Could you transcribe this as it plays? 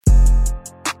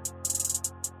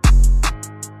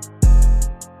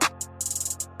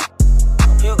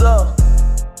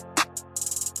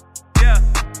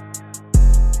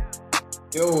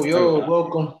Hey,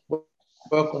 Welcome to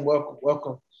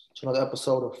another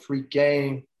episode of Free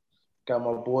Game. Got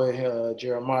my boy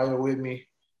Jeremiah with me,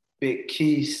 Big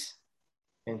Quisse,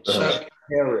 and Chuck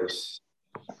Harris.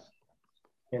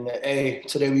 And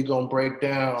today we're gonna break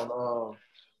down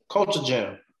Culture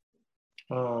Jam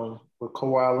with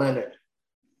Kawhi Leonard.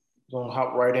 We're gonna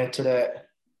hop right into that.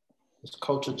 It's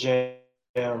Culture Jam.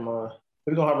 We're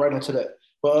gonna hop right into that.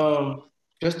 But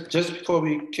just before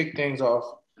we kick things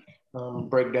off,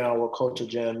 break down what Culture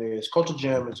Jam is. Culture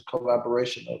Jam is a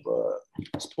collaboration of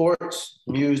sports,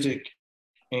 music,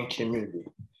 and community.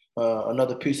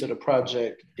 Another piece of the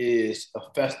project is a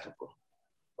festival,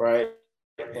 right?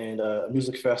 And a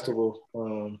music festival,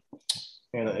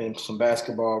 and some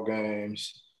basketball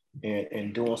games,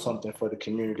 and doing something for the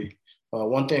community.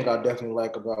 One thing I definitely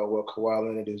like about what Kawhi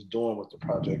Leonard is doing with the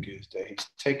project is that he's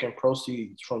taking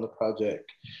proceeds from the project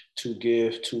to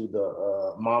give to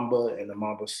the Mamba and the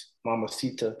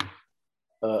Mamacita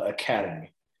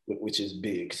Academy, which is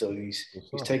big. So he's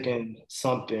taking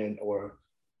something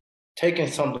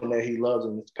that he loves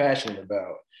and is passionate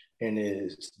about, and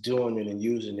is doing it and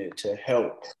using it to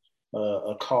help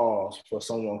a cause for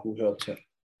someone who helped him.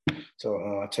 So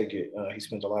I take it he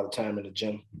spends a lot of time in the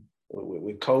gym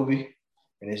with Kobe,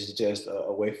 and it's just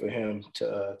a way for him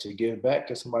to give back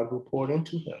to somebody who poured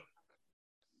into him.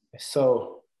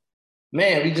 So,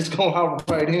 man, we just gonna hop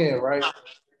right in, right?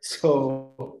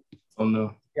 So, oh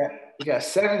no. we got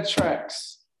 7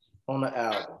 tracks on the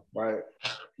album, right?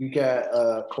 You got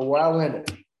Kawhi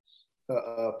Leonard,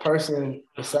 a person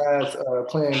besides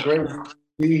playing great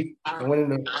D and winning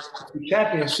the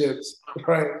championships,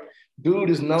 right? Dude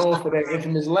is known for that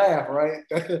infamous laugh, right?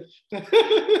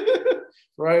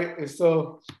 Right? And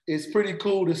so it's pretty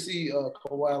cool to see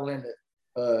Kawhi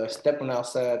Leonard stepping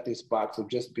outside this box of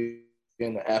just being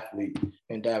an athlete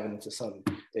and diving into something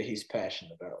that he's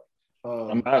passionate about.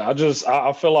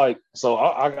 I feel like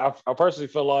I personally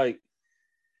feel like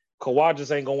Kawhi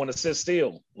just ain't gonna want to sit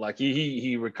still. Like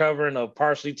he recovering a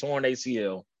partially torn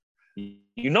ACL.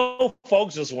 You know,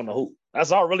 folks just want to hoop.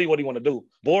 That's all really what he want to do.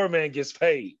 Boardman gets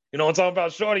paid. You know what I'm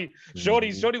talking about? Shorty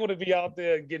want to be out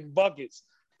there getting buckets,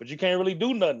 but you can't really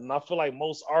do nothing. I feel like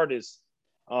most artists,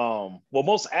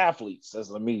 most athletes,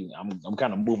 I'm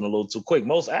kind of moving a little too quick.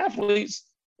 Most athletes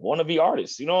want to be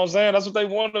artists. You know what I'm saying? That's what they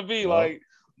want to be. Like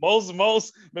most,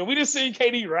 man, we just seen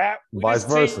KD rap. Vice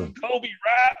versa. Kobe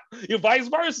rap. Vice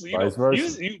versa. Vice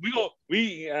versa.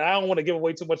 I don't want to give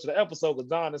away too much of the episode because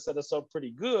Don has set us up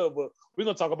pretty good, but we're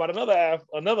gonna talk about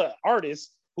another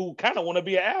artist who kind of want to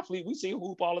be an athlete. We see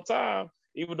hoop all the time,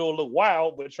 even though it look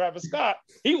wild. But Travis Scott,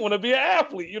 he want to be an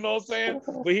athlete. You know what I'm saying?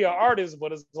 But he an artist.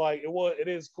 But it's like it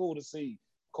is cool to see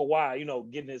Kawhi,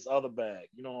 getting his other bag.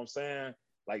 You know what I'm saying?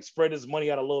 Like spread his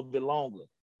money out a little bit longer.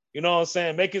 You know what I'm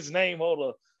saying? Make his name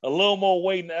hold a little more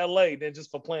weight in LA than just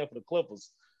for playing for the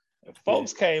Clippers. And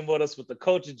folks came with us with the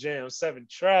Culture Jam 7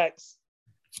 tracks.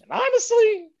 And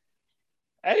honestly,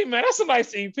 hey, man, that's a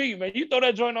nice EP, man. You throw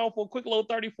that joint on for a quick little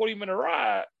 30, 40-minute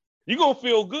ride, you're going to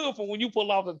feel good for when you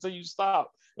pull off until you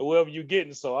stop and wherever you're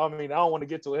getting. So, I don't want to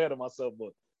get too ahead of myself,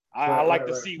 but I like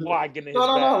to see why getting his back.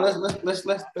 No. Let's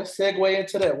segue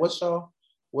into that.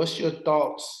 What's your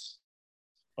thoughts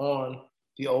on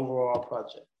the overall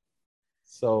project?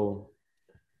 So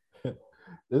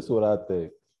this is what I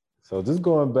think. So just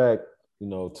going back,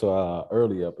 to our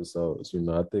early episodes,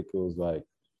 I think it was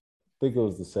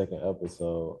the second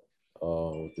episode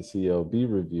with the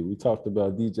CLB review. We talked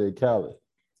about DJ Khaled.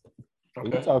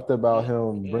 Okay. We talked about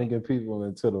him bringing people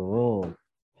into the room.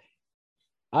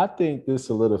 I think this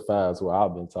solidifies what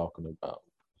I've been talking about,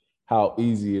 how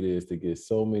easy it is to get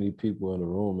so many people in the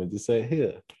room and just say,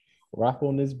 here, rap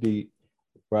on this beat,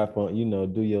 rap on,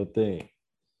 do your thing.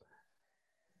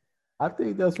 I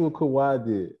think that's what Kawhi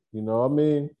did.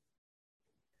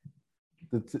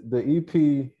 The EP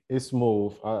is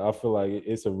smooth. I feel like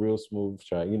it's a real smooth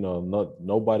track.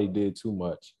 Nobody did too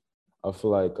much. I feel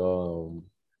like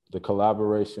the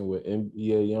collaboration with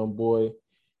NBA YoungBoy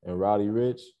and Roddy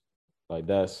Ricch, like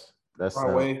that's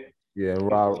Rod Wave. Yeah,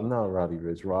 not Roddy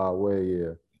Ricch, Rod Wave.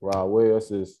 Yeah, Rod Wave.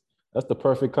 That's the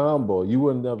perfect combo. You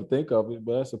wouldn't never think of it,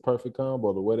 but that's a perfect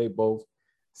combo. The way they both,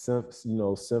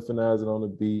 symphonizing on the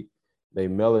beat. They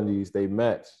melodies, they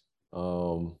match.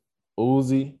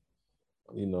 Uzi,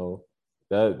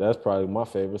 that's probably my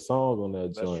favorite song on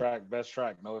that joint. Best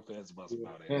track. No offense, about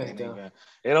it.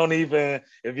 It don't even.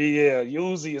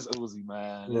 Uzi is Uzi,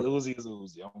 man. Uzi is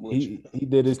Uzi. I'm with you. He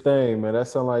did his thing, man. That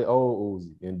sound like old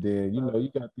Uzi. And then you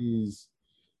got these,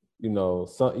 you got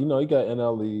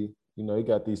NLE. You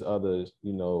got these other,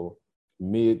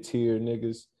 mid-tier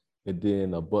niggas, and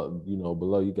then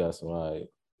below you got some like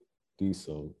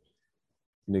decent.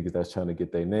 niggas that's trying to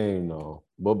get their name known.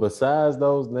 But besides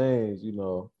those names,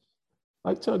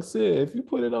 like Chuck said, if you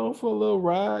put it on for a little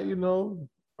ride,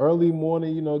 early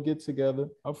morning, get together,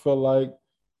 I feel like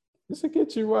this will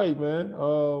get you right, man.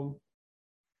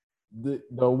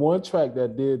 The one track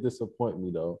that did disappoint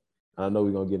me though, I know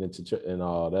we're gonna get into and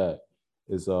all that,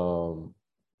 is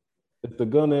it's the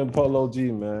Gunna and Polo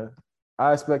G, man.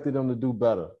 I expected them to do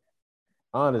better.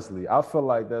 Honestly, I feel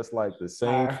like that's like the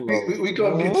same flow. We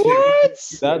gonna get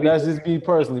What? That's just me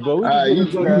personally, but we can get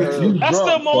into that early. That's the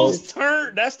drunk, most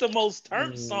turned. That's the most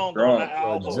turned song on the drunk.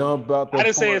 album. Jump out the I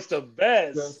didn't say porch. it's the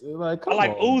best. Like, I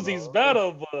like on, Uzi's bro.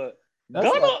 better, but That's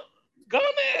Gunna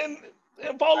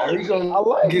and Polo. We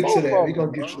gonna get to that. We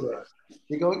gonna get to that.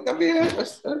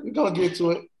 We gonna get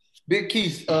to it. Big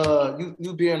Keith,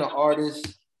 you being an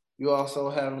artist, you also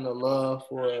having a love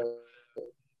for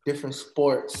different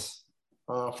sports,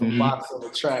 from boxing to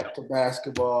track to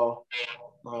basketball,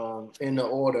 in the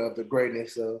order of the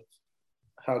greatness of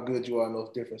how good you are in those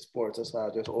different sports. That's how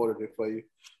I just ordered it for you.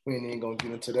 We ain't even gonna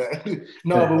get into that.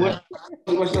 No,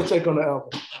 but what's your take on the album?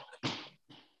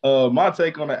 My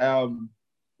take on the album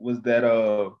was that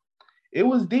it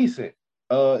was decent.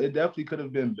 It definitely could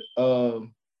have been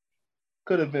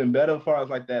better as far as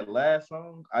like that last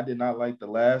song. I did not like the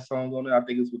last song on it. I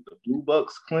think it's with the Blue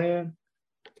Bucks Clan.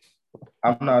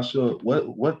 I'm not sure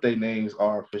what their names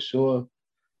are for sure.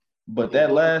 But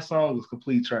that last song was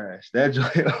complete trash. That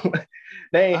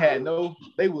they ain't had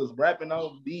they was rapping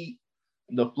off beat.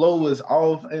 The flow was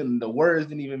off and the words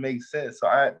didn't even make sense.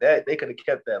 So they could have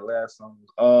kept that last song.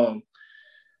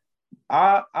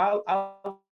 I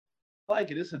like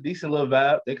it. It's a decent little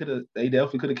vibe. They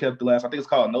definitely could have kept the last. I think it's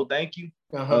called No Thank You.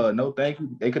 No Thank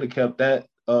You. They could have kept that.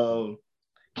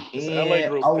 It's an LA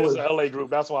group. It's an LA group.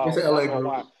 That's why. It's an LA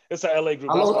group. It's an LA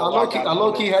group. I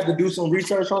low key had to do some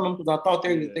research on them because I thought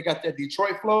they got that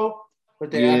Detroit flow,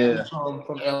 but they actually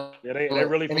from LA. Yeah, they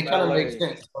really from and it LA. kind of makes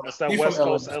sense. It's that West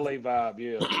Coast LA vibe.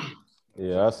 Yeah.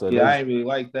 Yeah, I said. Yeah, I ain't really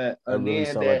like that. That really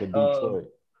sound like a Detroit.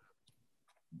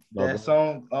 That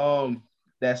song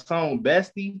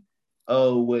Bestie,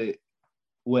 with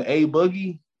A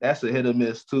Boogie, that's a hit or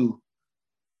miss too.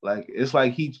 Like it's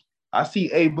like I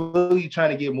see A Boogie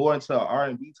trying to get more into an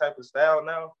R&B type of style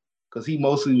now, because he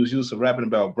mostly was used to rapping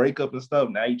about breakup and stuff.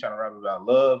 Now he's trying to rap about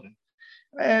love.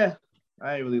 And,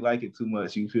 I ain't really like it too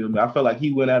much. You feel me? I felt like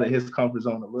he went out of his comfort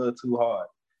zone a little too hard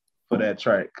for that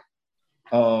track.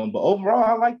 But overall,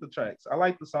 I like the tracks. I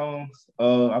like the songs.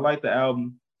 I like the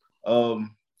album.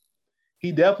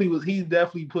 He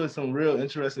definitely put some real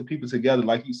interesting people together,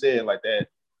 like you said, like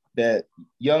that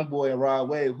young boy and Rod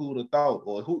Wave, who would have thought,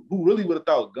 or who really would have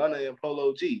thought Gunna and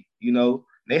Polo G, he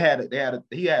had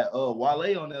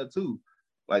Wale on there too.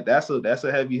 Like that's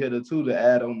a heavy hitter too to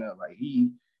add on there. Like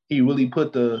he really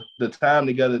put the time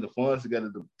together, the funds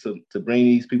together to bring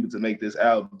these people to make this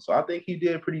album. So I think he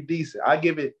did pretty decent. I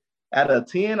give it out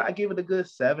of 10, I give it a good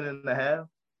 7.5.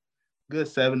 Good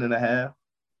 7.5.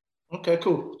 Okay,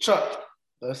 cool. Chuck,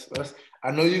 I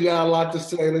know you got a lot to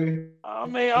say. I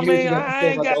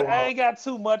ain't got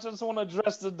too much. I just want to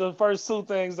address the first two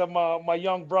things that my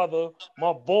young brother,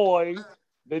 my boy,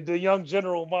 the young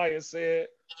General Miah said.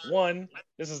 One,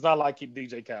 this is not like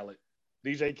DJ Khaled.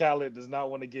 DJ Khaled does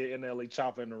not want to get NLE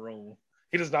Chopper in the room.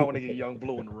 He does not want to get Young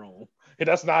Blue in the room. They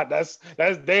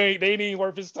ain't even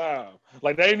worth his time.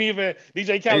 Like they ain't even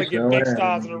DJ Khaled get big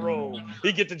stars in the room.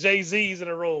 He get the Jay-Z's in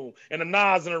the room and the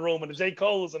Nas in the room and the J.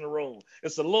 Cole's in the room.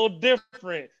 It's a little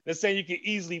different than saying you can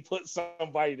easily put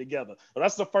somebody together. But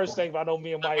that's the first thing. I know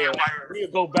me and Miah,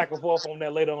 we'll go back and forth on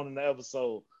that later on in the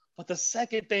episode. But the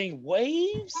second thing,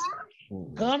 Waves,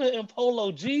 Gunna and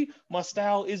Polo G, my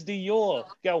style is Dior.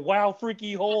 Got wild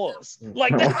freaky horse.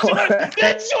 Like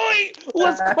that joint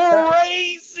was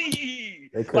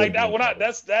crazy. Like that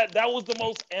was the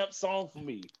most amped song for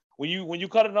me. When you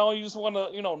cut it on, you just want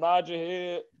to nod your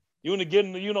head. You want to get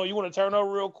in you want to turn up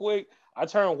real quick. I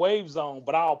turn Waves on,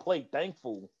 but I'll play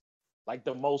Thankful. Like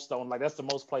the most on, like that's the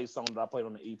most played song that I played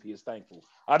on the EP is Thankful.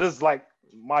 I just like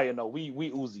Miah. No, we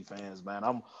Uzi fans, man.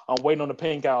 I'm waiting on the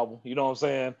Pink album. You know what I'm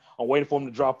saying? I'm waiting for him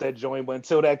to drop that joint. But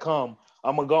until that come,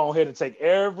 I'm gonna go ahead and take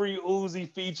every Uzi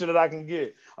feature that I can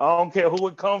get. I don't care who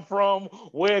it come from,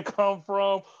 where it come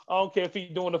from. I don't care if he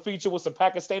doing a feature with some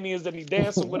Pakistanis that he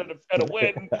dancing with at a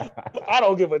wedding. I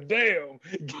don't give a damn.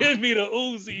 Give me the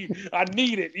Uzi. I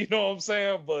need it. You know what I'm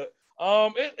saying? But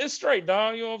it's straight,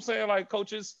 Don. You know what I'm saying? Like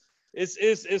coaches.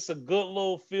 It's a good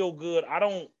little feel good. I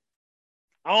don't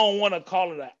I don't want to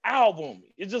call it an album.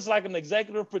 It's just like an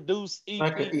executive produced EP,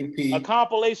 Like an EP. a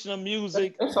compilation of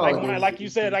music. That's all it is, Like you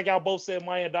EP. said, like y'all both said,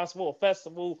 Miah and Dance for a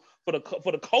festival for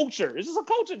the culture. It's just a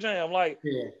culture jam. Like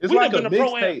It's like a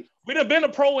mixtape. We done been to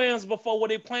pro-ams before where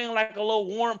they playing like a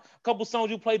little couple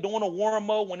songs you play during a warm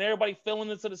mode when everybody filling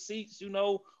into the seats, you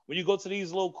know, when you go to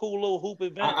these little cool little hoop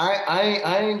events.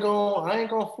 I ain't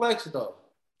gonna flex though.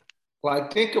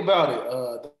 Like think about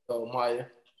it, though, Miah.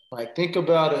 Like think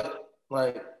about it,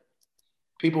 like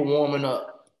people warming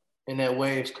up and that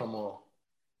waves come on.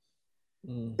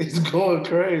 It's going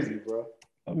crazy, bro.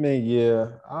 I mean, yeah.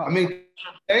 I mean,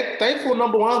 thankful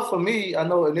number one for me. I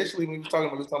know initially when we were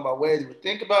talking about waves, but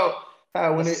think about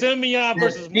how when Simeon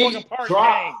versus Morgan Park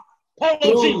drop, game.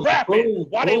 Polo G rapping boom,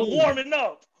 while boom. they warming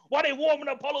up. Why they warming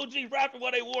up? Polo G rapping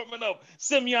while they warming up.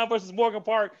 Simeon versus Morgan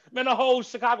Park. Man, the whole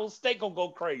Chicago state gonna go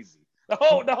crazy. The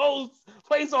whole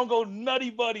place gonna go nutty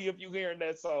buddy if you hearing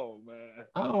that song, man.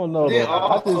 I don't know. Then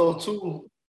also too,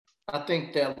 I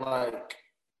think that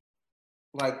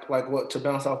like what to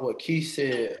bounce off what Keith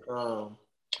said.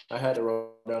 I had to write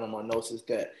down on my notes is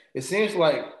that it seems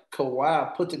like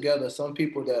Kawhi put together some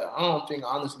people that I don't think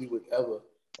honestly would ever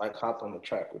like hop on the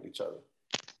track with each other.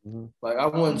 Mm-hmm. Like I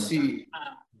wouldn't see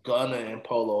Gunna and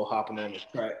Polo hopping on the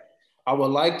track. I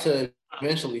would like to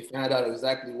eventually find out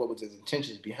exactly what was his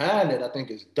intentions behind it. I think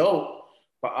it's dope,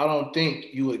 but I don't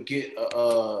think you would get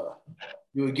an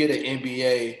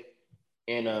NBA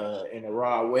and a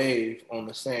Raw Wave on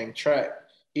the same track,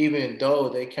 even though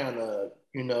they kind of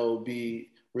be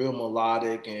real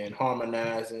melodic and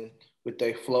harmonizing with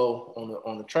their flow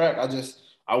on the track.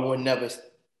 I would never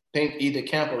think either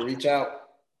camp will reach out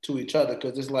to each other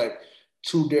because it's like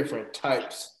two different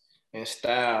types and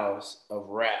styles of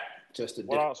rap.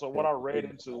 What I read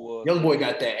into Young Boy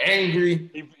got that angry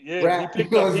rap. He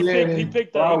picked up a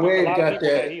lot of people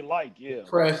that he liked. Yeah,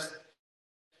 pressed,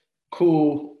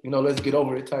 cool. Let's get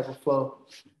over it type of flow.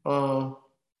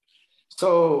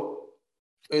 So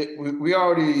we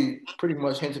already pretty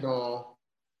much hinted on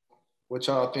what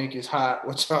y'all think is hot,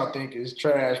 what y'all think is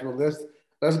trash. But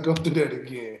let's go through that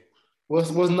again. What's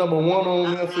number one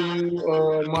on there for you,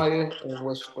 Miah? And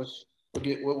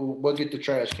what get the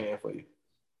trash can for you?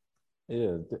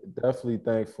 Yeah, definitely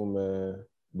thankful, man.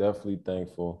 Definitely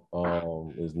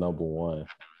thankful. Is number one.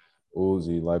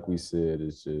 Uzi, like we said,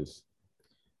 is just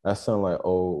that sound like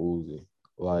old Uzi.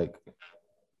 Like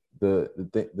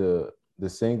the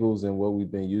singles and what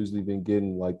we've usually been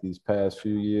getting like these past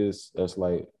few years. That's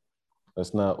not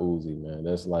Uzi, man.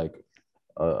 That's like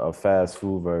a fast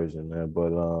food version, man.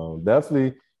 But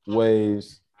definitely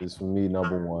Waves is for me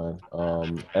number one.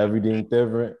 Everything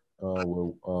Different.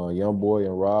 With Young Boy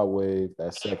and Rod Wave,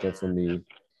 that's second for me.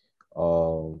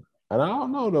 And I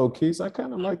don't know though, Keith. I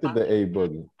kind of liked the A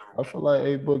Boogie. I feel like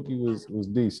A Boogie was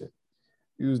decent.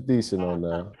 He was decent on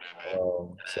that.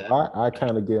 So I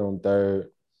kind of get on third,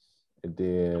 and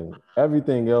then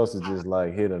everything else is just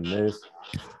like hit or miss.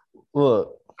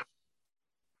 Look,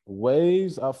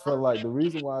 Waves. I feel like the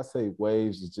reason why I say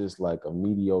Waves is just like a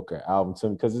mediocre album to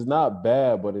me because it's not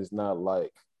bad, but it's not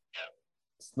like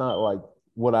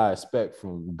what I expect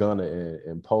from Gunna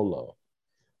and Polo.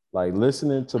 Like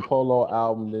listening to Polo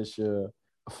album this year,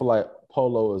 I feel like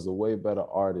Polo is a way better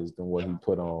artist than what he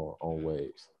put on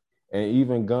Waves. And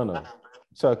even Gunna,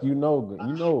 Chuck,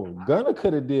 Gunna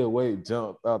could have did Wave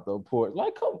Jump out the port.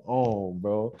 Like, come on,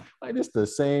 bro. Like it's the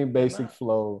same basic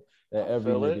flow that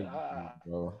every nigga,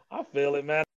 bro. I feel it,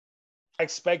 man. I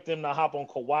expect him to hop on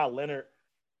Kawhi Leonard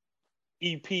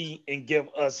EP and give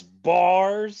us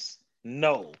bars.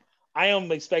 No. I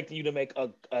am expecting you to make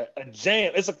a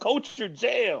jam. It's a culture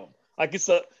jam. Like it's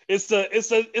a jam.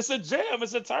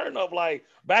 It's a turn up. Like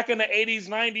back in the 80s,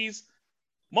 90s,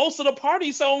 most of the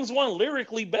party songs weren't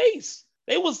lyrically based.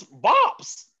 They was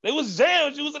bops. They was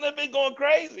jams. You was in that bit going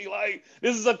crazy. Like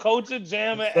this is a culture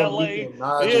jam in LA.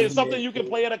 It's something you can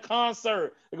play at a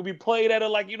concert. It could be played at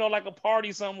like a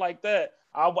party, something like that.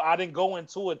 I didn't go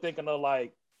into it thinking of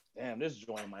like, damn, this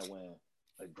joint might win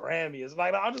a Grammy. It's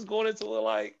like I'm just going into it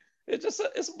like. It's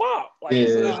a bop. Like,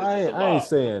 yeah, I ain't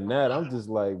saying that. I'm just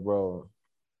like, bro,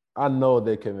 I know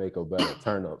they can make a better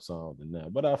turn up song than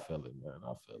that, but I feel it, man.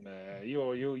 I feel it. Man,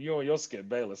 you and your Skip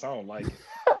Bayless. I don't like it.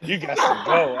 You got some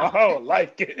go. I don't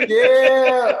like it.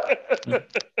 Yeah.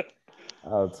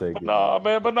 I'll take it. No,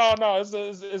 man. But no.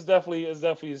 It's definitely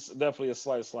a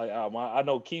slight album. I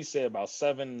know Keith said about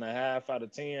 7.5 out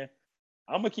of 10.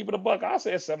 I'm gonna keep it a buck. I'll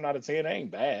say a 7 out of 10. It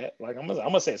ain't bad. Like I'm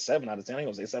gonna say a 7 out of 10. I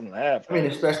ain't gonna say 7.5. I mean,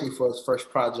 especially for his first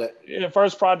project. Yeah,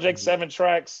 first project, 7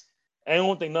 tracks. I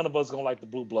don't think none of us gonna like the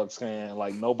Blue Bloods can.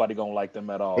 Like nobody gonna like them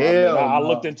at all. I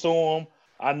looked into them.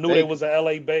 I knew they was a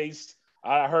LA based.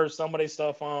 I heard some of their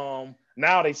stuff.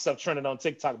 Now they stuff trending on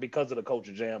TikTok because of the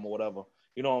Culture Jam or whatever.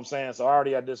 You know what I'm saying? So I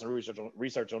already did some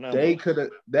research on them. They could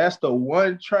have. That's the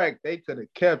one track they could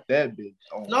have kept that bitch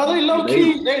on. No, they low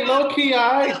key. They low key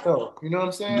alright though. You know what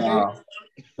I'm saying? Nah.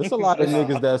 There's a lot of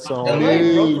niggas that song. LA,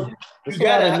 bro. There's a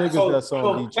lot of niggas that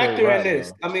song Detroit factor rap, in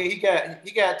this. though. I mean, he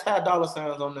got Ty Dolla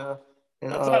 $igns on there.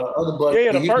 And other buddies.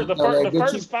 Yeah, the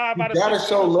first 5 out of 6. You gotta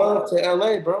show love to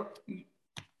LA, bro.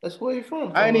 That's where you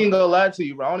from. I ain't even gonna lie to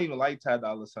you, bro. I don't even like Ty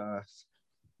Dolla $igns.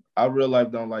 I real life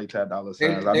don't like Ty Dolla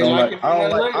 $igns.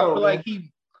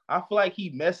 I feel like he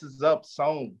messes up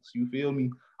songs. You feel me?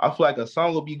 I feel like a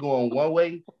song will be going one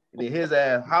way, and then his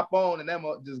ass hop on, and that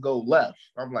just go left.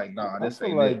 I'm like, nah, this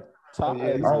ain't like.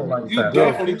 You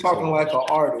definitely talking like an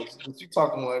artist, but you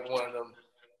talking like one of them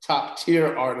top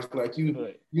tier artists. Like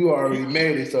you already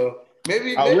made it. So maybe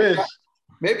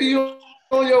you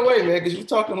on your way, man, because you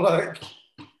talking like.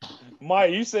 Miah,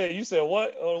 you said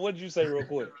what? What did you say real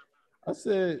quick? I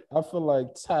said I feel like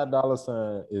Ty Dolla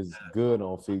 $ign is good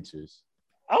on features.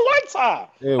 I like Ty.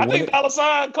 Yeah, I think Dolla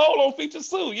 $ign Cole on features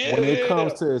too. Yeah. When it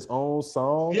comes to his own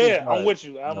song, yeah, I'm with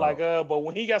you. I'm but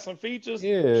when he got some features,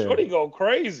 shorty go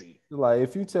crazy. Like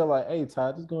if you tell like, hey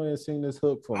Ty, just go ahead and sing this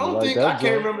hook for me. I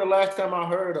can't remember the last time I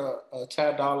heard a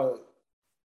Ty Dolla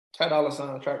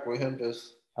 $ign track with him.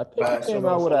 I think he came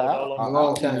out with a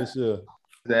long time this year.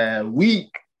 That week.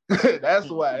 That's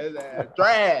why it's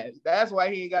trash. That's why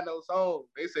he ain't got no song.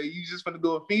 They say you just finna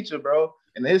do a feature, bro.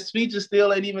 And his feature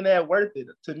still ain't even that worth it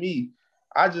to me.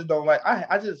 I just don't like.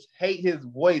 I just hate his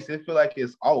voice. It feel like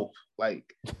it's off.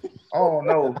 Like I don't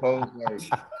know, folks. Like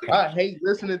I hate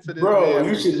listening to this. Bro, man.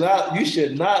 You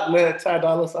should not let Ty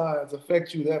Dolla $igns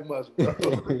affect you that much, bro.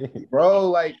 Bro,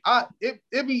 like it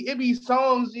be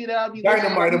songs that I be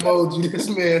dynamite emoji. This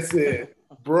man said.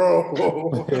 Bro,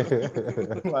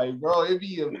 like bro, it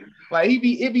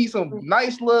be some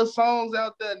nice little songs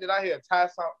out there, and then I hear Ty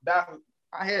song.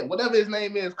 I had whatever his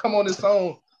name is come on this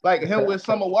song, like him with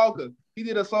Summer Walker. He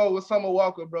did a song with Summer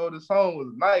Walker, bro. The song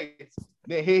was nice.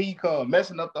 Then here he come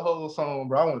messing up the whole song,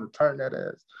 bro. I want to turn that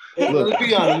ass. Look. Let's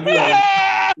be honest.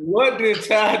 What did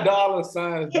Ty Dolla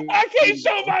 $ign do? I can't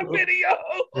show my video.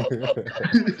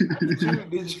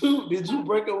 Did you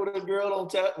break up with a girl on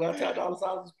Ty Dolla $ign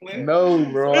was playing? No,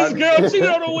 bro. This girl cheated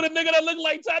on her with a nigga that looked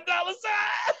like Ty Dolla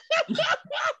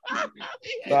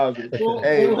 $ign.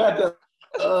 Who had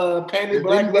the painted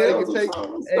black nails?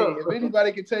 If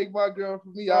anybody can take my girl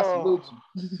from me, I salute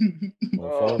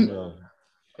you.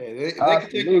 Hey, they can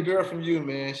take your girl from you,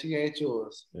 man. She ain't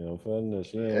yours. Yeah, I'm feeling that.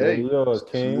 She ain't yours,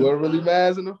 King. She wasn't really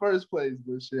mad in the first place,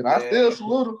 but shit, I still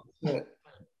salute her.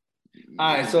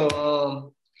 All right,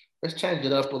 so let's change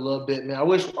it up a little bit, man. I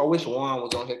wish Juan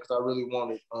was on here because I really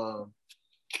wanted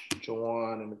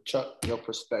Juwan and Chuck your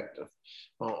perspective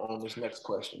on this next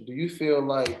question. Do you feel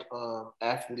like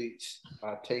athletes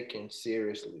are taken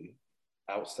seriously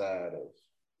outside of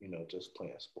just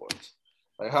playing sports?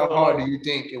 Like, how hard do you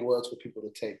think it was for people to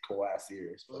take Kawhi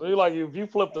serious? Like, if you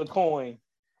flip the coin,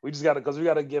 we got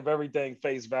to give everything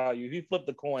face value. If you flip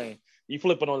the coin, you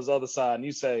flip it on this other side, and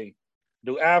you say,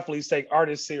 do athletes take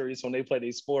artists serious when they play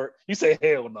their sport? You say,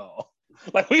 hell no.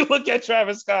 Like, we look at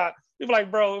Travis Scott, we be like,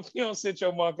 bro, if you don't sit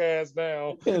your monk ass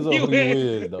down, you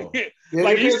is, though.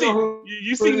 Like,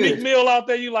 you see Meek Mill out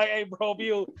there, you like, hey, bro,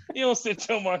 you don't sit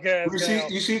your monk ass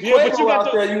down. You see Quavo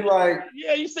out there, you like.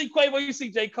 Yeah, you see Quavo, you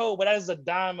see J. Cole, but that is a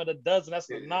dime of a dozen. That's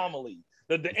an anomaly.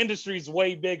 The industry's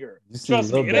way bigger.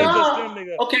 Trust me, it ain't just them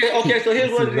niggas. Okay, so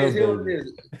here's what it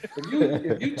is.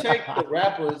 If you take the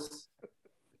rappers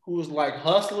who's like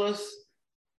hustlers,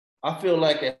 I feel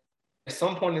like at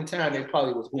some point in time they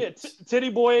probably was hoopers. Yeah,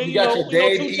 Titty Boy, you got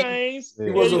your 2 Chainz.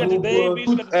 He was a hooper.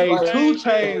 2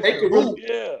 Chainz. They could hoop.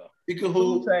 Yeah. He could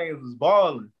hoop. 2 Chainz was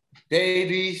balling.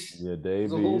 Davies. Yeah,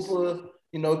 Davies. Was a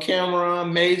hooper.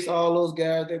 Cameron, Mace, all those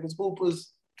guys, they was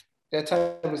hoopers. That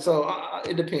type of, so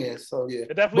it depends. So yeah,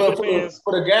 it definitely depends.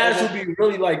 For the guys who be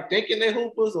really like thinking they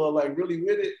hoopers or like really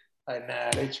with it, like nah,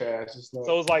 they trash.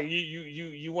 So it's like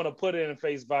you want to put it in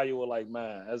face value of like,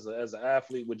 man, as an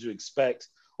athlete, would you expect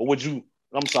or would you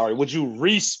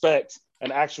respect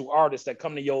an actual artist that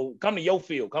come to your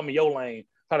field, come to your lane,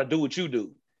 how to do what you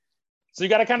do? So you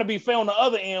got to kind of be fair on the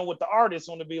other end with the artist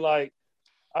on to be like,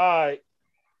 all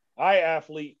right,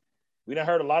 athlete, we done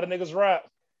heard a lot of niggas rap.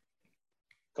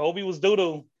 Kobe was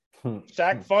doo-doo.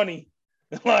 Shaq funny.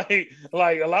 like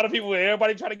a lot of people,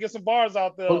 everybody trying to get some bars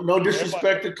out there. No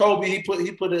disrespect to Kobe. He put a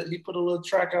little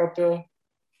track out there.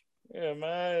 Yeah,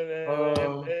 man.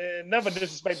 And never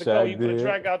disrespect to Kobe. He put a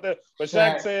track out there. But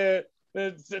Shaq said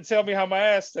tell me how my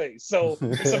ass tastes. So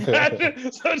just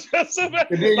imagine. So just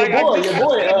imagine. And then your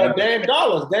boy, Dame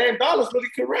Dollars. Dame Dollars really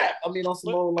can rap. I mean, on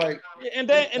some old like. And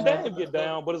Dame get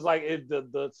down, but it's like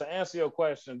to answer your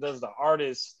question, does the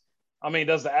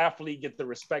athlete get the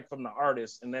respect from the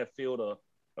artist in that field of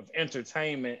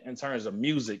entertainment in terms of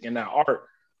music and that art?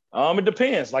 It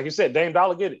depends. Like you said, Dame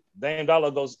Dollar get it. Dame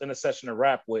Dollar goes in a session and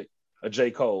rap with a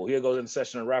J. Cole. He'll go in a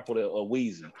session and rap with a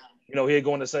Weezy. He'll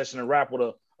go in a session and rap with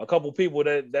a couple people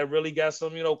that really got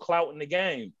some, clout in the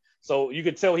game. So you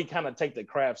could tell he kind of take the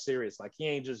craft serious. Like he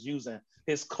ain't just using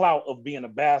his clout of being a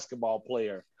basketball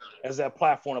player as that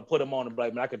platform to put him on and be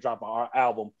like, man, I could drop an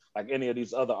album like any of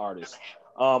these other artists.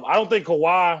 I don't think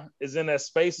Kawhi is in that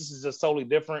space. This is just totally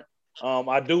different.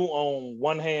 I do on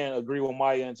one hand agree with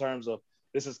Miah in terms of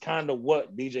this is kind of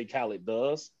what DJ Khaled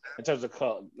does in terms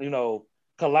of,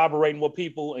 collaborating with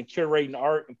people and curating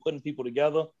art and putting people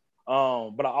together.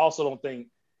 But I also don't think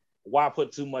why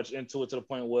put too much into it to the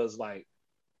point where it's like,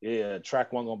 yeah,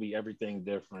 track one gonna be everything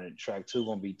different. Track two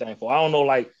gonna be thankful. I don't know,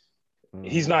 like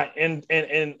he's not in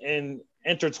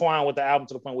intertwined with the album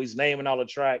to the point where he's naming all the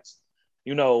tracks.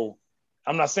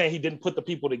 I'm not saying he didn't put the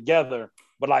people together,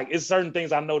 but like it's certain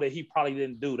things I know that he probably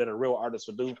didn't do that a real artist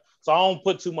would do. So I don't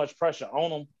put too much pressure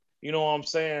on him. You know what I'm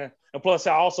saying? And plus,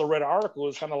 I also read an article.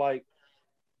 It's kind of like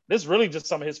this really just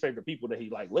some of his favorite people that he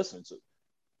like listened to.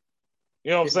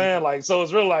 You know what I'm saying? Like, so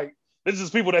it's really like this is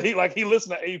people that he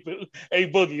listened to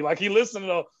A Boogie, like he listened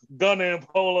to Gunna and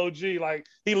Polo G, like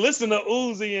he listened to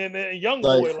Uzi and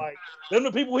Youngboy, like them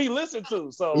the people he listened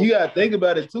to. So you gotta think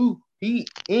about it too. He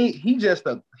just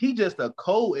a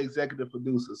co-executive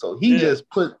producer. So he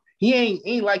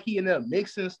ain't like he in there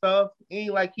mixing stuff.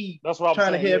 Ain't like he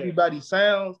trying to hear everybody's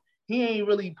sounds. He ain't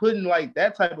really putting like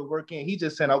that type of work in. He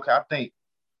just saying, okay, I think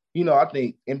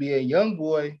NBA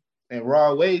Youngboy and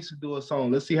Raw Waves to do a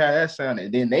song. Let's see how that sounded.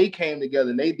 And then they came together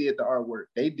and they did the artwork.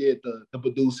 They did the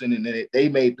producing and then they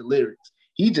made the lyrics.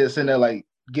 He just in there like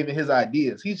giving his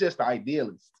ideas. He's just the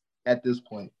idealist at this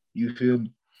point. You feel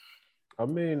me? I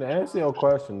mean, to answer your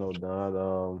question though,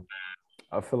 Don,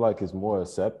 I feel like it's more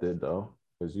accepted though,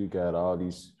 because you got all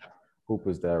these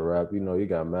hoopers that rap. You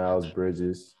got Miles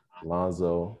Bridges,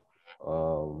 Lonzo,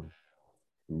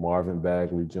 Marvin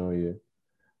Bagley Jr.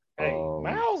 Hey,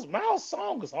 Miles'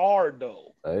 song is hard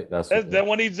though. Hey, that's that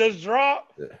when he just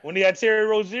dropped, when he had Terry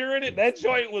Rozier in it, that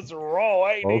joint was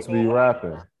raw. Folks be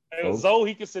rapping. Hey, Zoe,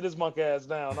 he can sit his monkey ass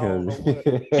down. I don't know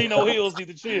what. Chino Hills need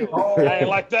to chill. I ain't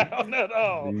like that at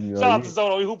all. Shout out to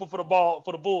Zoe. He hooping for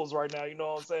the Bulls right now. You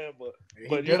know what I'm saying?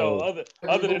 But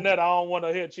other than that, I don't want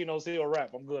to hear Chino's Hill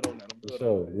rap. I'm good on that. I'm good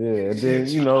on that. Yeah, and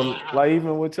then like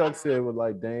even what Chuck said with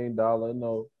like Dame Dollar,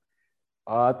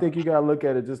 I think you gotta look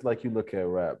at it just like you look at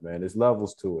rap, man. There's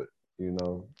levels to it,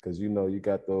 because you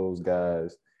got those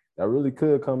guys that really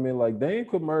could come in. Like Dame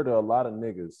could murder a lot of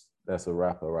niggas that's a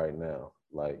rapper right now.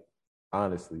 Like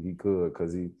honestly, he could,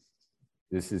 because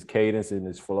his cadence and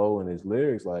his flow and his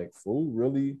lyrics, like fool,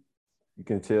 really, you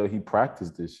can tell he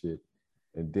practiced this shit.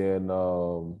 And then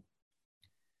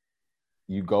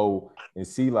you go and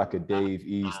see like a Dave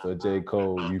East or J.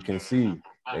 Cole, you can see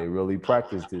they really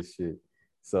practiced this shit.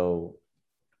 So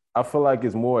I feel like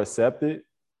it's more accepted,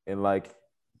 and like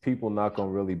people not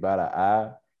gonna really bat an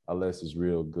eye unless it's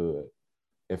real good.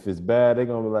 If it's bad, they're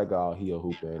gonna be like, oh, he a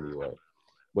hooper anyway.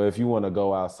 But if you want to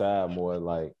go outside more,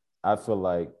 like I feel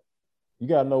like you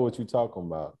gotta know what you're talking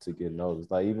about to get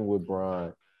noticed. Like even with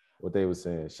Brian, what they were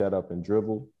saying, shut up and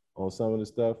dribble on some of the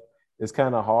stuff. It's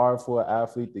kind of hard for an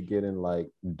athlete to get in like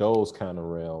those kind of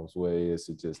realms where it's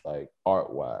just like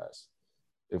art wise.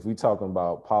 If we talking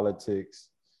about politics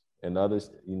and others,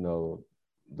 the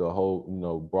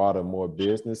whole, broader, more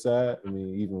business side. I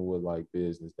mean, even with like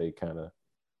business, they kind of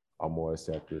are more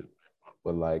accepted.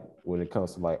 But like when it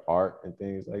comes to like art and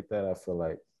things like that, I feel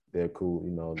like they're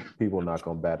cool. People are not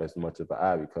gonna bat as much of an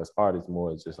eye because art is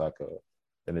more just like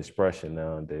an expression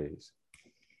nowadays.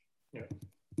 Yeah.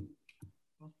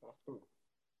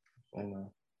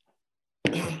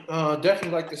 Definitely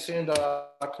like to send our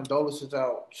condolences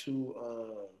out to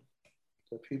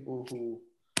the people who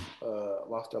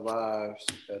lost their lives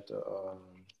at the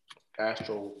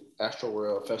Astro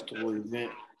World Festival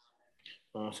event.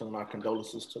 Send my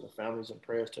condolences to the families and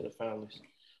prayers to the families.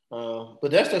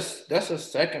 But that's the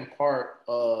second part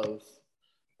of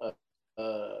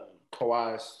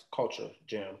Kawhi's Culture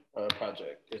Jam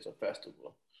project. It's a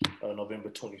festival, November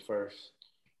 21st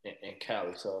in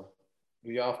Cali. So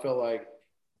do y'all feel like,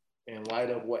 in light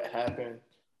of what happened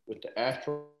with the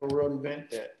Astro World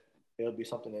event, that it'll be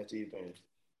something that's even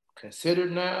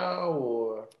considered now,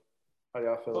 or How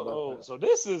y'all feel about that? So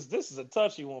this is a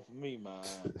touchy one for me, man.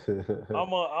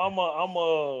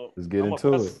 Let's get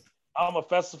into it. I'm a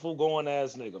festival going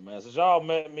ass nigga, man. Since y'all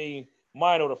met me,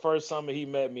 Mino, the first summer he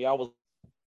met me, I was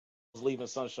leaving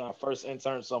Sunshine, first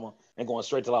intern summer, and going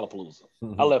straight to Lollapalooza.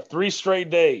 I left 3 straight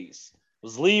days.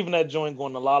 Was leaving that joint,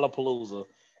 going to Lollapalooza.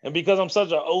 And because I'm such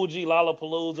an OG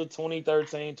Lollapalooza,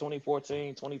 2013,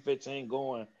 2014, 2015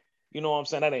 going, you know what I'm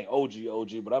saying? That ain't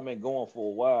OG, but I've been going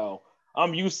for a while.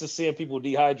 I'm used to seeing people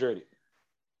dehydrated.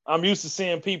 I'm used to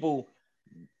seeing people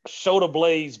shoulder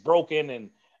blades broken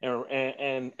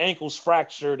and ankles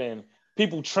fractured and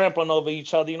people trampling over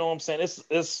each other. You know what I'm saying?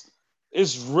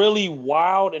 It's really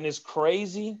wild and it's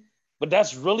crazy, but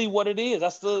that's really what it is.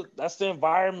 That's the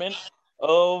environment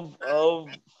of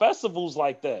festivals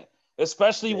like that,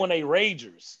 especially when they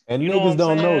ragers. And you know niggas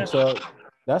don't know, saying? Chuck.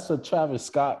 That's a Travis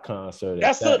Scott concert.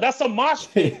 That's a mosh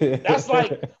pit. That's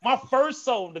like my first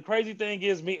song. The crazy thing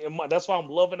is that's why I'm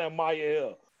loving that Miah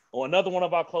Hill. Or another one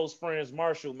of our close friends,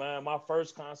 Marshall, man. My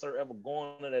first concert ever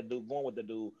going with the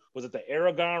dude was at the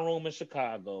Aragon Room in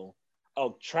Chicago. A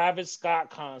Travis Scott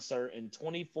concert in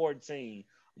 2014.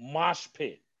 Mosh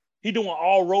pit. He doing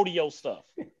all rodeo stuff.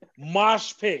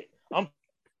 Mosh pit. I'm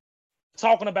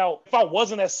talking about if I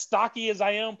wasn't as stocky as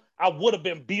I am, I would have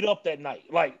been beat up that night.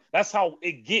 Like that's how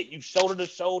it get. You shoulder to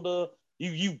shoulder.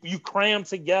 You cram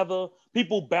together.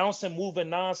 People bouncing, moving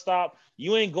nonstop.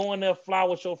 You ain't going there fly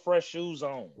with your fresh shoes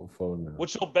on,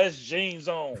 with your best jeans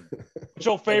on, with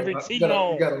your favorite tee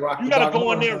on. You gotta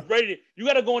go in there ready. You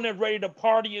gotta go in there ready to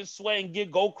party and sweat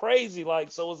and go crazy.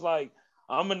 Like so, it's like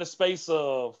I'm in the space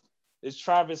of is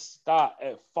Travis Scott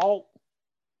at fault?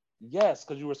 Yes,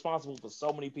 because you're responsible for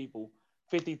so many people,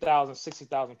 50,000,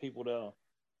 60,000 people there.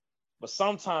 But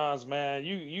sometimes, man,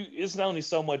 you it's only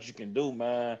so much you can do,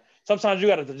 man. Sometimes you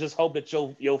gotta just hope that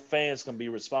your fans can be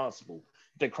responsible.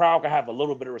 The crowd can have a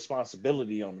little bit of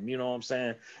responsibility on them. You know what I'm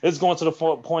saying? It's going to the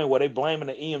point where they blaming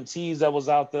the EMTs that was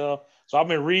out there. So I've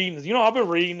been reading, and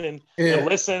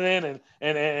listening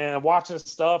and watching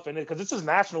stuff, and because this is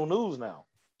national news now.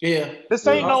 Yeah, this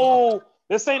ain't no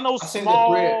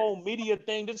small media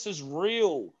thing. This is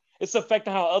real. It's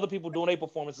affecting how other people doing their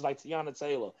performances, like Tiana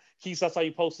Taylor. Keith, that's how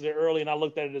you posted it early, and I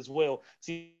looked at it as well.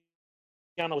 Tiana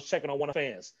was checking on one of the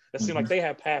fans. That seemed like they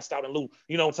had passed out and loot,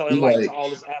 telling light to all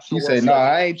this Astro World. He said, "No,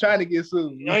 I ain't trying to get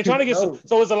sued. I ain't trying to get sued."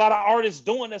 So there's a lot of artists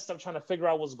doing this stuff, trying to figure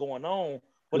out what's going on.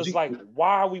 But it's like,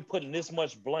 why are we putting this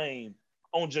much blame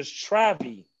on just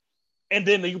Travi? And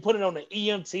then you put it on the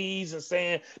EMTs and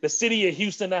saying the city of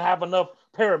Houston to have enough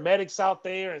paramedics out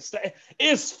there and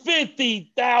it's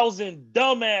 50,000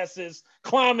 dumbasses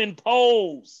climbing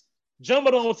poles,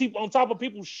 jumping on top of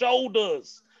people's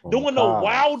shoulders, doing the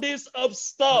wildest of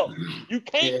stuff. You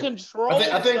can't control.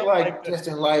 I think like just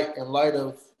in light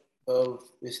of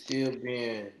it still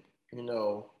being,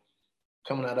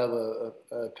 coming out of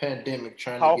a pandemic,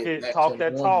 trying to get back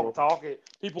to normal. Talk it.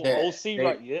 People OC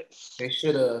right? Yep. They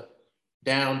should have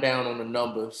down on the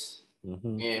numbers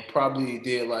and probably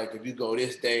did like if you go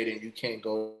this day then you can't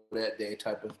go that day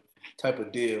type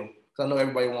of deal. Because I know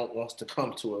everybody wants to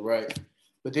come to it, right?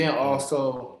 But then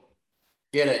also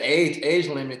the age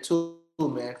limit too,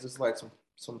 man. Because it's like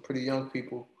some pretty young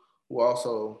people who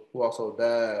also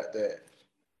died that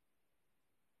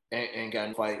ain't got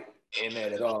no fight in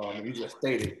that at all. I mean, you just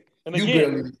stated. And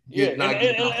again,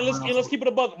 let's keep it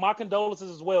a buck. My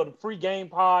condolences as well. The Free Game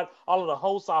Pod, all of the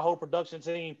hosts, our whole production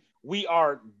team, we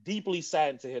are deeply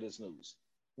saddened to hear this news.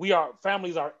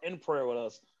 Families are in prayer with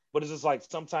us, but it's just like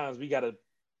sometimes we got to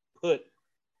put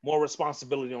more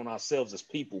responsibility on ourselves as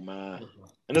people, man.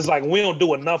 And it's like we don't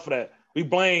do enough of that. We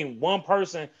blame one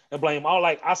person and blame all.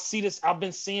 Like I see this. I've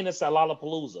been seeing this at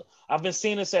Lollapalooza. I've been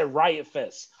seeing this at Riot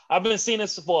Fest. I've been seeing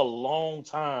this for a long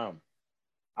time.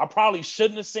 I probably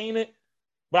shouldn't have seen it,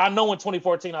 but I know in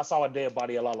 2014 I saw a dead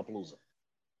body at Lollapalooza.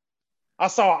 I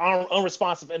saw an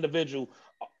unresponsive individual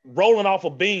rolling off a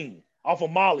beam, off a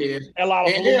Molly at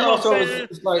Lollapalooza. And then also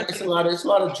it's a lot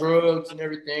of drugs and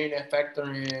everything that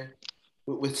factor in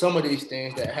with some of these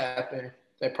things that happen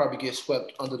that probably get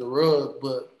swept under the rug.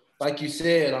 But like you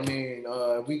said, I mean,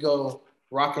 if we go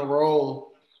rock and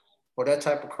roll or that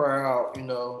type of crowd,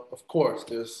 of course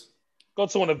there's. Go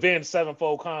to an Avenged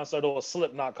Sevenfold concert or a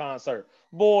Slipknot concert.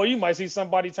 Boy, you might see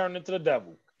somebody turn into the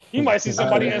devil. You might see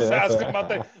somebody inside come out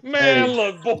there. Man,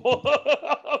 look, boy.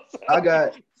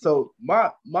 So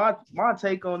my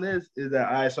take on this is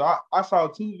that I saw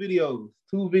two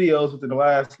videos within the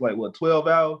last 12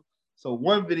 hours. So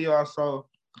one video I saw,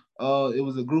 it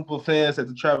was a group of fans at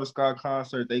the Travis Scott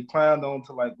concert. They climbed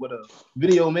onto what a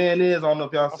video man is. I don't know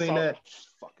if y'all seen that.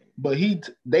 But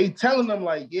they telling them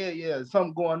like, yeah,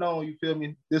 something going on. You feel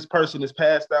me? This person is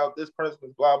passed out. This person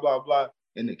is blah blah blah.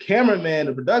 And the cameraman,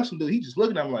 the production dude, he just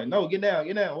looking at him like, no, get down.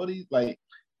 What are you like?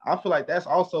 I feel like that's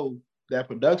also that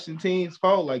production team's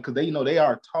fault, like, because they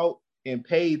are taught and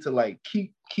paid to like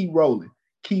keep rolling,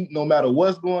 keep no matter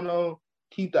what's going on,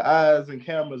 keep the eyes and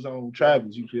cameras on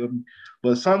Travis. You feel me?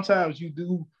 But sometimes you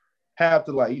do have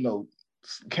to like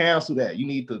cancel that. You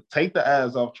need to take the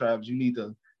eyes off Travis. You need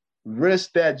to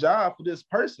risk that job for this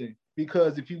person,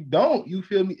 because if you don't, you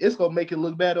feel me, it's gonna make it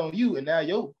look bad on you. And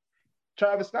now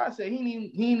Travis Scott said he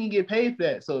didn't even get paid for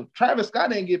that. So if Travis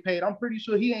Scott didn't get paid, I'm pretty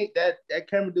sure he ain't that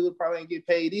camera dude probably ain't get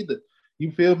paid either.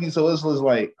 You feel me? So it's just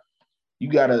like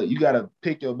you gotta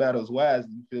pick your battles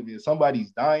wisely. You feel me? If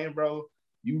somebody's dying, bro,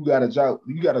 you gotta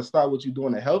stop what you're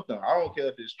doing to help them. I don't care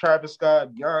if it's Travis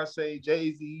Scott, Beyonce,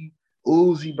 Jay-Z,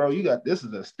 Uzi, bro. This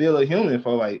is still a human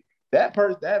for like that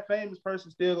famous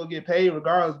person still gonna get paid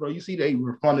regardless, bro. You see they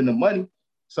refunding the money.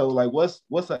 So like what's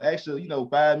an extra,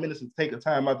 5 minutes to take a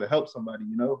time out to help somebody,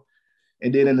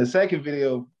 And then in the second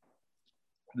video,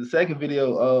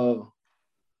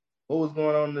 what was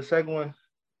going on in the second one?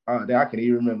 I can't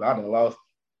even remember. I done lost.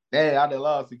 Man, I done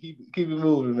lost it. Keep it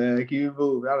moving, man. Keep it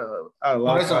moving. I done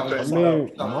lost my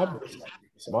train. I mean,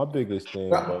 my biggest thing,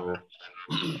 bro,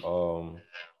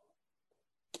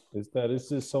 is that it's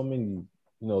just so many,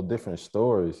 different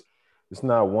stories. It's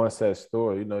not one set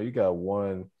story. You got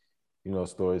one,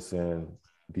 story saying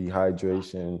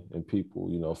dehydration and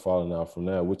people, falling out from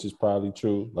that, which is probably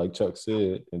true, like Chuck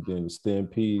said, and then the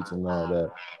stampedes and all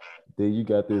that. Then you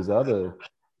got this other,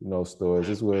 stories.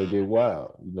 This is where it get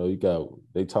wild.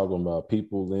 They talking about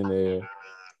people in there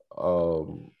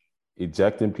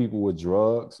ejecting people with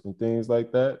drugs and things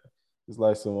like that. It's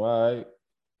like all right.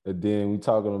 And then we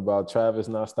talking about Travis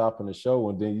not stopping the show.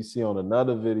 And then you see on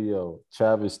another video,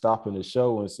 Travis stopping the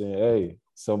show and saying, hey,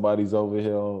 somebody's over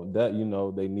here on that,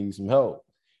 they need some help.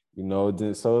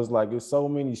 So it's like, it's so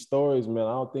many stories, man.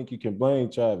 I don't think you can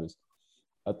blame Travis.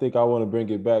 I think I want to bring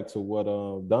it back to what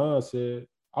Don said.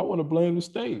 I want to blame the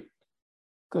state.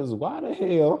 Because why the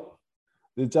hell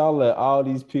did y'all let all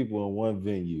these people in one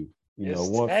venue?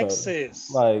 Texas.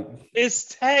 It's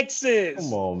Texas.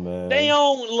 Come on, man. They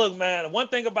don't look, man. One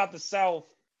thing about the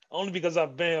South, only because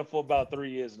I've been for about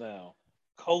 3 years now,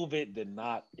 COVID did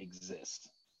not exist.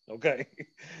 Okay,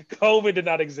 COVID did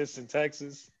not exist in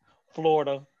Texas,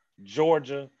 Florida,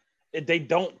 Georgia. They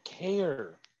don't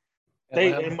care.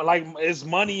 It's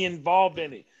money involved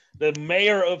in it. The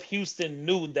mayor of Houston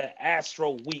knew that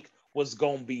Astro Week was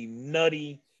gonna be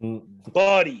nutty,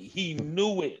 buddy. He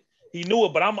knew it.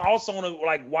 But I'm also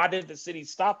on why didn't the city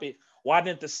stop it? Why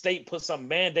didn't the state put some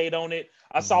mandate on it?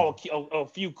 I saw a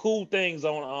few cool things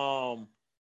on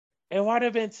and why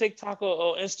there been TikTok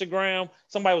or Instagram?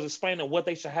 Somebody was explaining what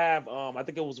they should have. I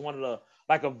think it was one of the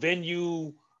a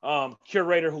venue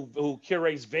curator who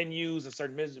curates venues and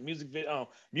certain music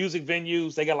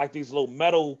venues. They got these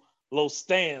little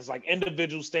stands,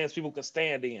 individual stands people can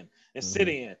stand in and sit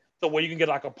in. So where you can get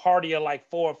a party of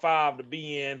 4 or 5 to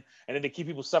be in, and then to keep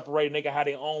people separated, they can have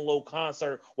their own little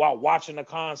concert while watching the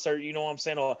concert, you know what I'm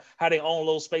saying? Or have their own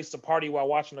little space to party while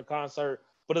watching the concert.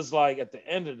 But it's at the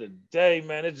end of the day,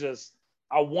 man, it just,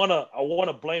 I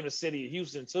wanna blame the city of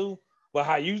Houston too. But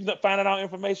how you finding out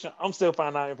information, I'm still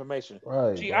finding out information.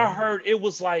 Right. Gee, I heard it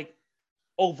was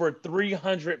over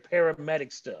 300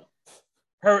 paramedics there.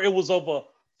 Heard it was over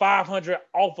 500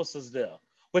 officers there.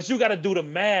 But you got to do the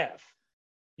math.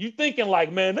 You thinking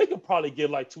man, they could probably get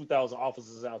 2,000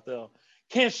 officers out there.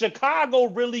 Can Chicago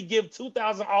really give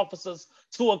 2,000 officers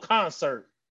to a concert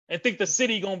and think the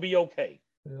city gonna be okay?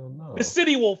 Hell no. The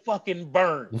city will fucking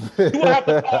burn. You will have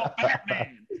to call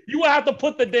Batman. You will have to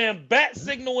put the damn bat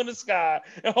signal in the sky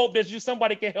and hope that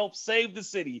somebody can help save the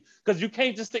city. Because you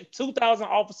can't just take 2,000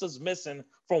 officers missing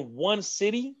from one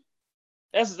city.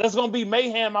 That's gonna be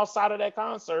mayhem outside of that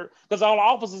concert because all the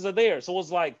officers are there. So it's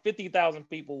 50,000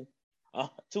 people.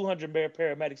 200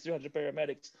 paramedics, 300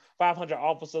 paramedics, 500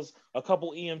 officers, a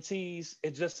couple EMTs.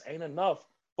 It just ain't enough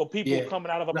for people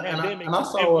coming out of a pandemic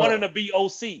and wanting to be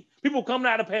OC. People coming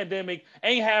out of the pandemic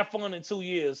ain't had fun in 2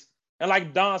 years. And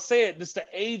like Don said, this the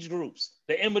age groups,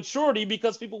 the immaturity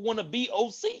because people want to be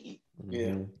OC.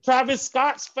 Yeah. Travis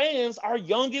Scott's fans are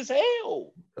young as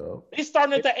hell. Oh. They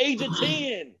starting at the age of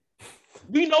 10.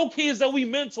 We know kids that we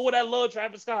mentor that love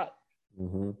Travis Scott.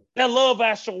 That love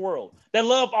Astro World. That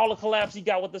love all the collabs he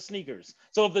got with the sneakers.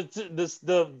 So if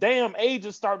the damn age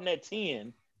is starting at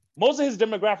 10, most of his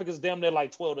demographic is damn near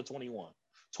 12 to 21.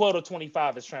 12 to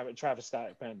 25 is Travis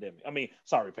Scott pandemic.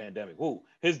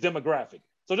 His demographic.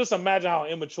 So just imagine how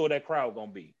immature that crowd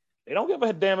gonna be. They don't give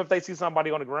a damn if they see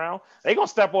somebody on the ground. They gonna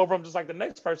step over them just like the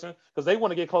next person because they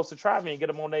want to get close to Travis and get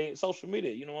them on their social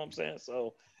media. You know what I'm saying?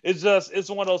 So it's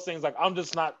one of those things. Like I'm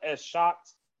just not as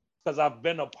shocked because I've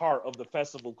been a part of the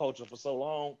festival culture for so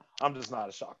long. I'm just not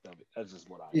as shocked of it. That's just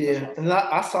what I. Yeah, and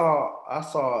I saw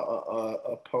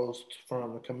a post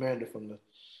from the commander from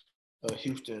the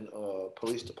Houston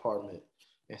Police Department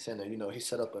and saying that he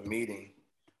set up a meeting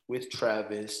with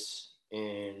Travis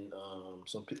and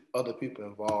some other people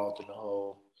involved in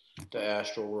the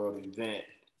Astro World event,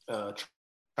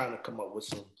 trying to come up with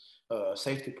some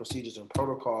safety procedures and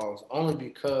protocols only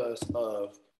because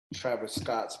of Travis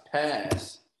Scott's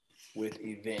past with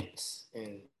events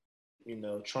and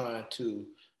trying to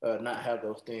not have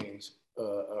those things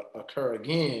occur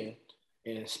again,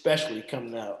 and especially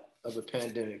coming out of a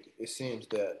pandemic, it seems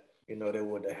that they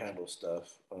would have handled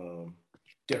stuff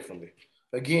differently.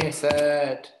 Again,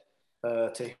 sad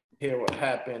to hear what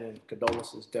happened, and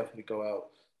condolences definitely go out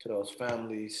to those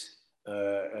families.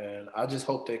 And I just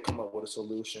hope they come up with a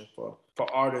solution for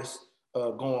artists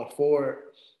going forward.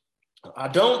 I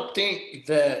don't think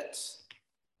that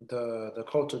the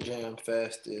Culture Jam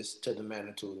Fest is to the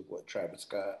magnitude of what Travis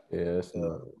Scott. Yeah, it's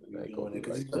not doing it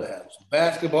because he's gonna have some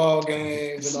basketball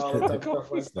games and all that type of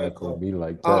stuff. It's not gonna be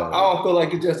like that. I don't feel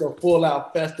like it's just a full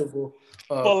out festival.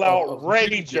 Full out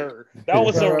rager. That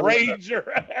was a rager.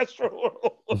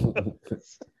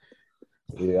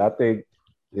 Yeah, I think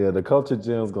the Culture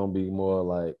Jam is gonna be more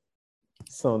like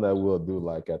something that we'll do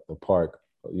like at the park,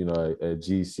 at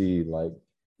GC, like.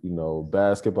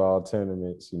 Basketball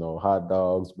tournaments, hot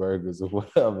dogs, burgers, or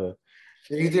whatever.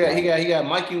 He got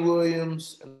Mikey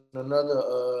Williams and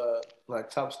another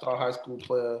like top star high school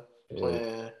player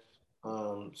playing.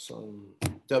 Some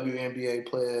WNBA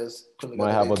players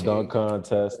might have a dunk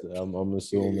contest. I'm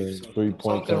assuming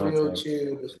 3-point contest. Real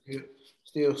chill, but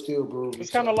still groovy.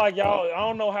 It's kind of like y'all. I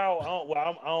don't know how.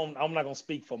 I'm not gonna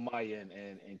speak for Miah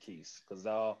and Quisse because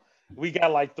we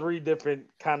got like 3 different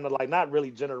kind of like not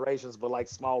really generations, but like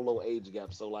small little age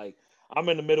gaps. So like I'm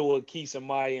in the middle of Quisse and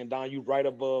Miah, and Don, you right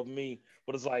above me.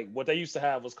 But it's like what they used to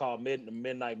have was called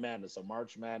Midnight Madness or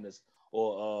March Madness,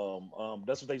 or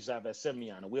that's what they used to have at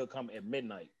Simeon. And we'll come at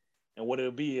midnight. And what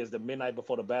it'll be is the midnight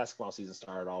before the basketball season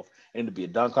started off. And it'll be a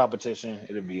dunk competition.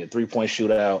 It'll be a 3-point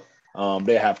shootout.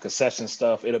 They have concession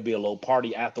stuff. It'll be a little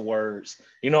party afterwards.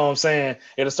 You know what I'm saying?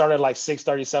 It'll start at like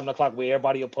 6:30, 7 o'clock where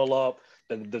everybody will pull up.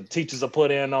 The teachers will put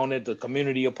in on it. The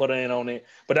community will put in on it.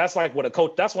 But that's like what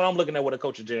that's what I'm looking at what a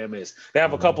Culture Jam is. They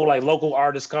have a couple like local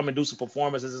artists come and do some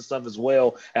performances and stuff as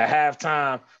well at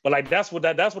halftime. But like that's what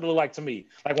it look like to me.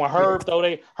 Like when Herb throw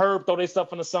they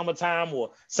stuff in the summertime,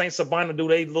 or Saint Sabina do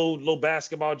they little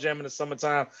basketball jam in the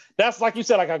summertime. That's like you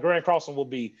said, like how Grand Crossing will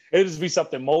be. It'll just be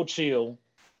something more chill.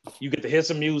 You get to hear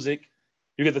some music.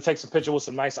 You get to take some picture with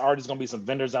some nice artists. Gonna be some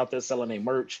vendors out there selling their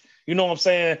merch. You know what I'm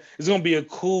saying? It's gonna be a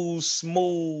cool,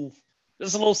 smooth,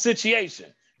 just a little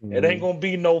situation. Mm-hmm. It ain't gonna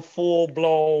be no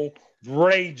full-blown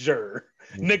rager.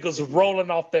 Niggas rolling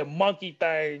off that monkey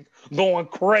thing, going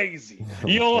crazy.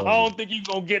 I don't think you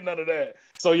gonna get none of that.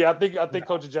 So yeah, I think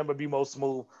Culture Jam would be more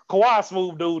smooth. Kawhi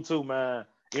smooth dude too, man.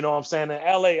 You know what I'm saying? In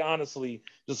LA, honestly,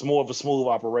 just more of a smooth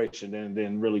operation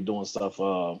than really doing stuff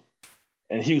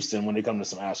in Houston when they come to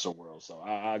some Astro World. So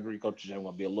I agree Culture Jam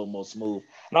will be a little more smooth.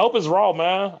 And I hope it's raw,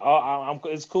 man.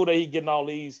 It's cool that he getting all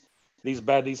these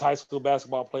high school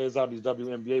basketball players out, these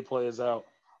WNBA players out.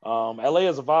 LA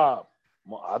is a vibe.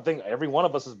 I think every one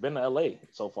of us has been to LA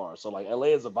so far. So like LA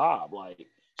is a vibe, like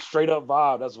straight up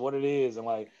vibe. That's what it is. And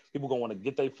like people gonna want to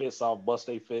get their fits off, bust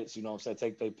their fits, you know what I'm saying,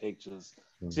 take their pictures,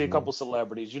 see a couple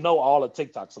celebrities. All the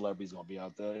TikTok celebrities gonna be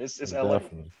out there. It's LA.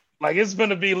 Definitely. Like it's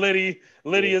gonna be litty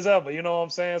as ever, you know what I'm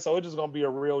saying? So it's just gonna be a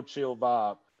real chill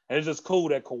vibe. And it's just cool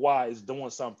that Kawhi is doing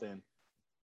something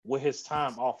with his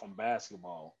time off from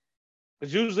basketball.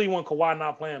 Because usually when Kawhi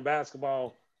not playing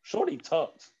basketball, shorty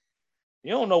tucked. You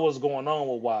don't know what's going on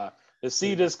with Kawhi. To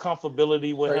see this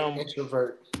comfortability with him,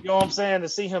 introvert. You know what I'm saying? To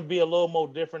see him be a little more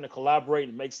different, to collaborate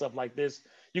and make stuff like this,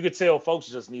 you could tell folks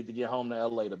just need to get home to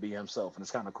LA to be himself, and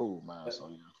it's kind of cool, man. So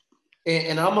yeah.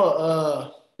 And I'm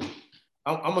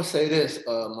gonna say this,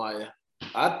 Miah.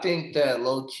 I think that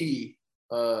low key,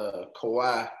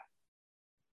 Kawhi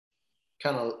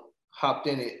kind of hopped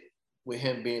in it with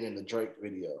him being in the Drake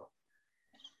video,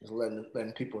 just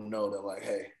letting people know that like,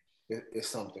 hey, it's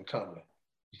something coming.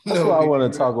 That's what I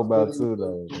want to talk about too,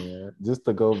 though, man. Just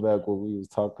to go back what we was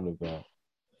talking about.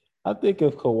 I think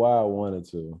if Kawhi wanted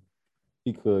to,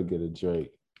 he could get a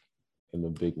Drake in the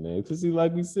big name. Because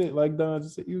like we said, like Don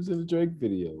just said, he was in the Drake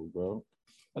video, bro.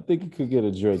 I think he could get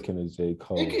a Drake and a J.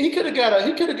 Cole. He could have got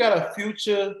a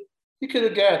Future He could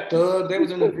have got Thug. They was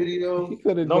in the video. He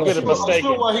could have. Don't get it I'm mistaken.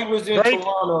 sure while he was in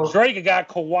Toronto. Drake got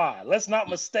Kawhi. Let's not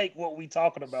mistake what we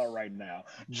talking about right now.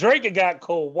 Drake got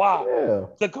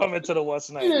Kawhi to come into the what's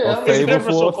name. Yeah, It's a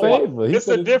difference from Kawhi. It's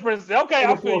a difference. Okay,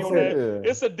 I feel you on that. Yeah.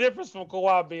 It's a difference from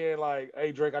Kawhi being like,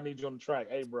 "Hey Drake, I need you on the track.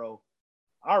 Hey bro,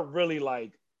 I really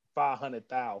like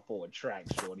 500,000 for a track,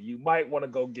 shorty. You might want to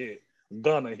go get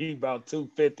Gunna. He about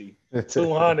 250,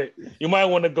 200. You might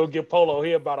want to go get Polo.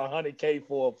 He about 100K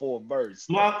for a verse.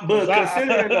 But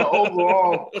considering the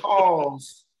overall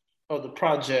cause of the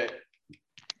project,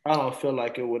 I don't feel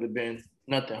like it would have been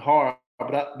nothing hard.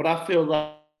 But I feel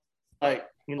like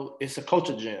you know it's a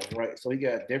culture jam, right? So he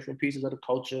got different pieces of the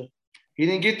culture. He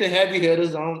didn't get the heavy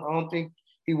hitters. I don't think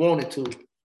he wanted to,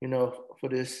 you know, for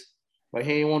this. Like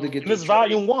he didn't want to get. It's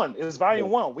volume one. It's volume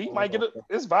one. We might get it.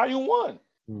 It's volume one.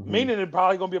 Mm-hmm. Meaning it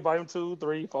probably gonna be a volume 2,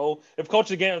 3, 4. If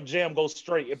Culture Jam goes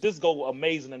straight, if this go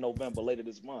amazing in November later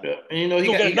this month, yeah. And you know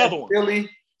he got another one. Philly,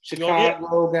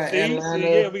 Chicago, got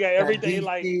Atlanta. We got everything. DC,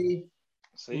 like, you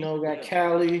know, got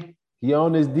Cali. He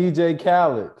on his DJ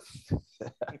Khaled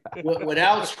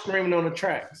without screaming on the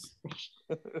tracks.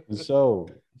 So.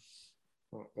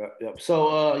 Yep.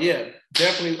 So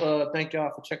definitely thank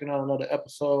y'all for checking out another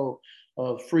episode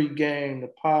of Free Game,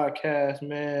 the podcast,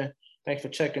 man. Thanks for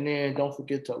checking in. Don't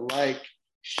forget to like,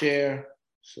 share,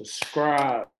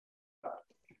 subscribe.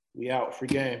 We out. Free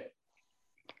Game.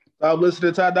 Stop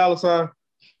listening to Ty Dolla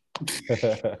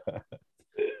 $ign.